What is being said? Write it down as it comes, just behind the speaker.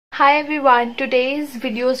Hi everyone, today's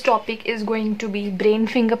video's topic is going to be brain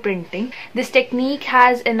fingerprinting. This technique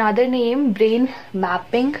has another name, brain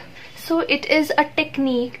mapping. So it is a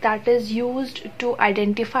technique that is used to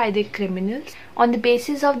identify the criminals on the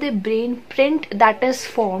basis of the brain print that is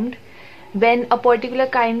formed when a particular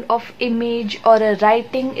kind of image or a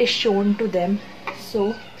writing is shown to them.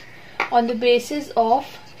 So on the basis of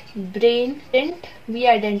brain print we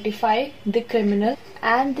identify the criminal,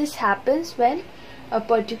 and this happens when a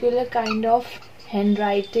particular kind of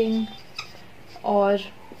handwriting or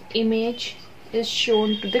image is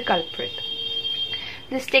shown to the culprit.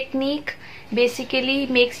 This technique basically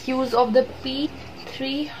makes use of the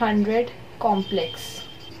P300 complex.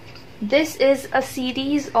 This is a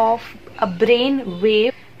series of a brain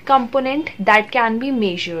wave component that can be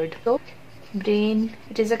measured. So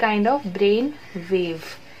it is a kind of brain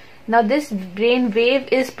wave. Now this brain wave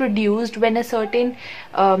is produced when a certain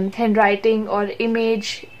handwriting or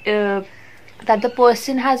image that the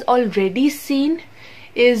person has already seen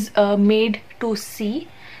is made to see,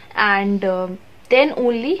 and then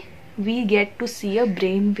only we get to see a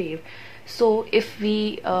brain wave. So if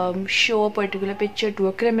we show a particular picture to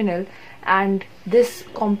a criminal and this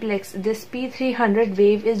complex, this P300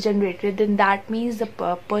 wave is generated, then that means the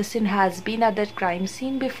person has been at that crime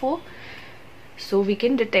scene before, so we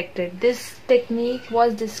can detect it. This technique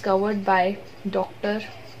was discovered by Dr.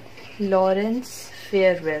 Lawrence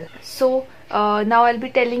Farewell. So now I'll be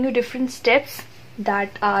telling you different steps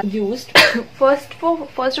that are used. First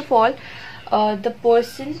of all, the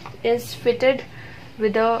person is fitted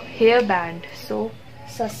with a hairband. So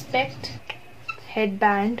suspect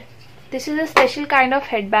headband. This is a special kind of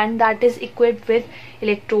headband that is equipped with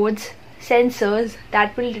electrodes, sensors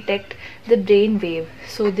that will detect the brain wave.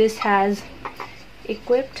 So this has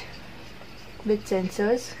equipped with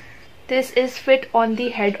sensors. This is fit on the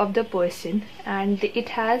head of the person and it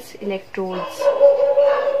has electrodes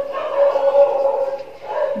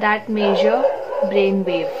that measure brain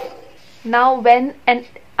wave. Now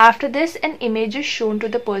after this an image is shown to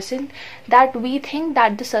the person that we think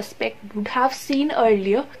that the suspect would have seen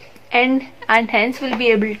earlier, and hence will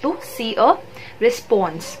be able to see a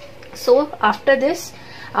response. So after this,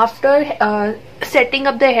 after setting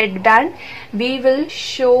up the headband, we will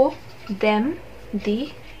show them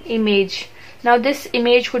the image. Now this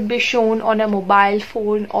image would be shown on a mobile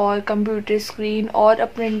phone or computer screen or a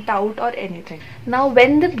printout or anything. Now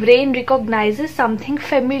when the brain recognizes something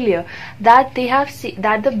familiar that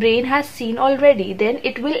the brain has seen already, then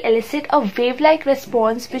it will elicit a wave-like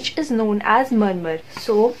response which is known as murmur.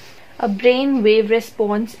 So a brain wave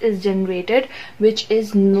response is generated which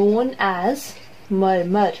is known as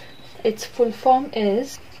MERMER. Its full form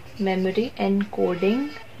is memory and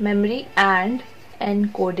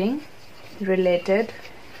encoding related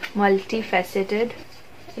multifaceted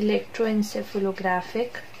electroencephalographic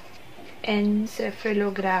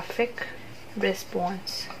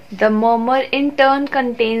response. The MERMER in turn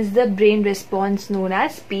contains the brain response known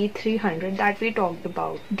as P300 that we talked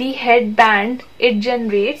about. The headband, it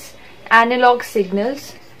generates analog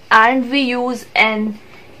signals, and we use an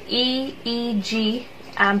EEG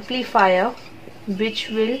amplifier which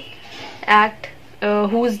will act,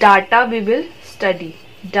 whose data we will study.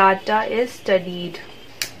 Data is studied.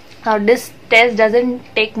 Now this test doesn't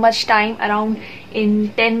take much time, around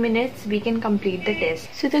in 10 minutes we can complete the test.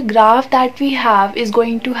 So the graph that we have is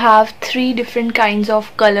going to have three different kinds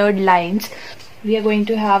of colored lines. We are going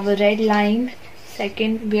to have a red line,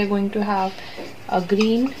 second we are going to have a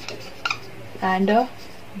green and a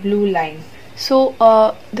blue line. So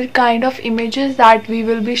the kind of images that we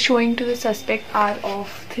will be showing to the suspect are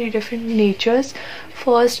of three different natures.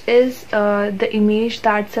 First is the image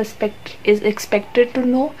that suspect is expected to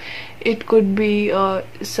know. It could be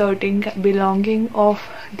certain belonging of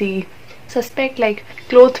the suspect, like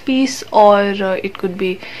cloth piece, or it could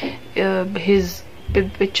be his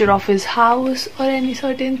picture of his house or any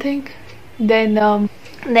certain thing. Then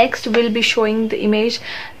next we'll be showing the image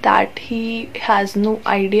that he has no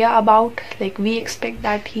idea about, like we expect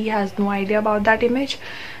that he has no idea about that image,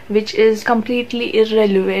 which is completely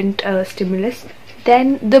irrelevant stimulus.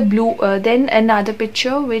 Then then another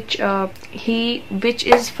picture which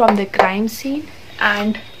is from the crime scene,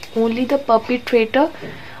 and only the perpetrator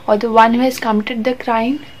or the one who has committed the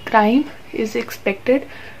crime is expected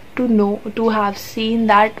to have seen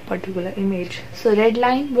that particular image. So red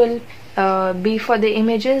line will be for the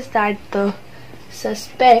images that the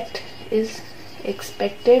suspect is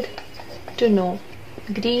expected to know.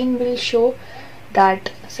 Green will show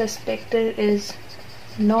that suspected is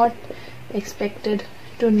not expected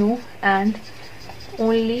to know, and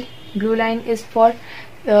only blue line is for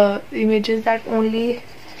images that only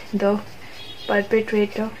the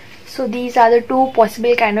perpetrator. So these are the two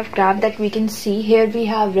possible kind of graph that we can see. Here we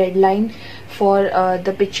have red line for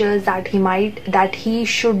the pictures that he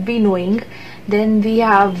should be knowing. Then we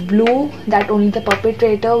have blue that only the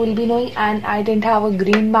perpetrator will be knowing, and I didn't have a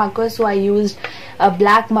green marker, so I used a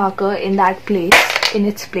black marker in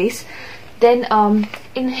its place. Then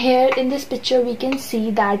in this picture we can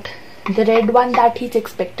see that the red one that he's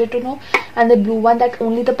expected to know, and the blue one that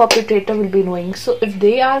only the perpetrator will be knowing. So if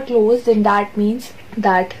they are close, then that means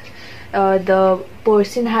that the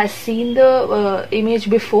person has seen the image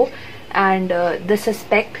before, and the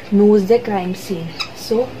suspect knows the crime scene.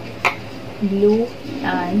 So blue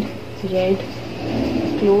and red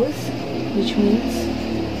close, which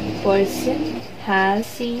means person has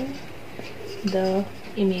seen the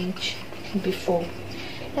image before.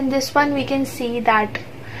 In this one we can see that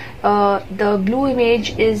the blue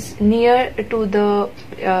image is near to the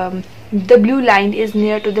blue line is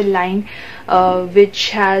near to the line which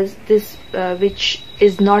has this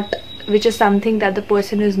which is something that the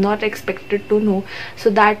person is not expected to know. So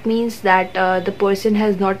that means that the person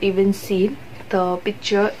has not even seen the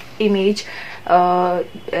picture image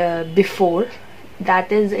before.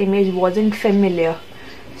 That is, the image wasn't familiar.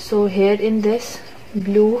 So here in this,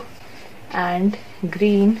 blue and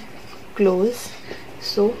green close,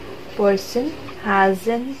 so person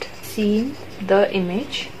hasn't seen the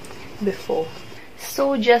image before.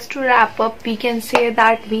 So just to wrap up, we can say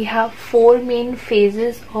that we have four main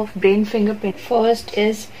phases of brain fingerprint. First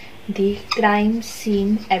is the crime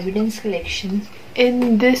scene evidence collection.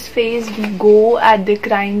 In this phase we go at the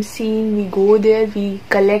crime scene, we go there, we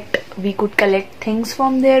could collect things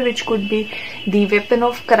from there, which could be the weapon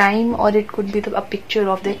of crime, or it could be a picture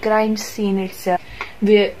of the crime scene itself,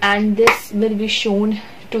 and this will be shown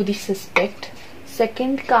to the suspect.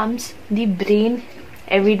 Second comes the brain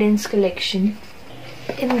evidence collection.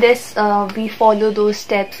 In this we follow those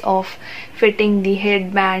steps of fitting the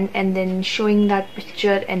headband and then showing that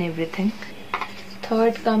picture and everything.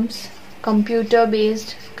 Third comes computer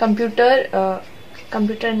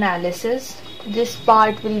analysis. This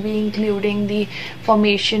part will be including the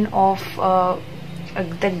formation of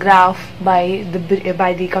the graph by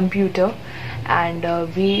the computer, and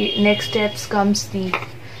next steps comes the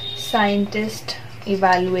scientist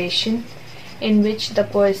evaluation, in which the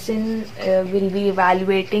person will be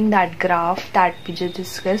evaluating that graph that we just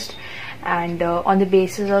discussed, and on the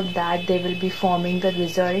basis of that they will be forming the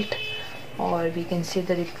result, or we can say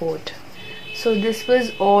the report. So this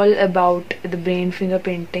was all about the brain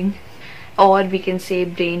fingerprinting, or we can say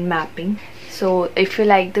brain mapping. So if you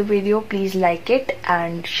like the video, please like it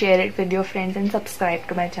and share it with your friends and subscribe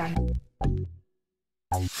to my channel.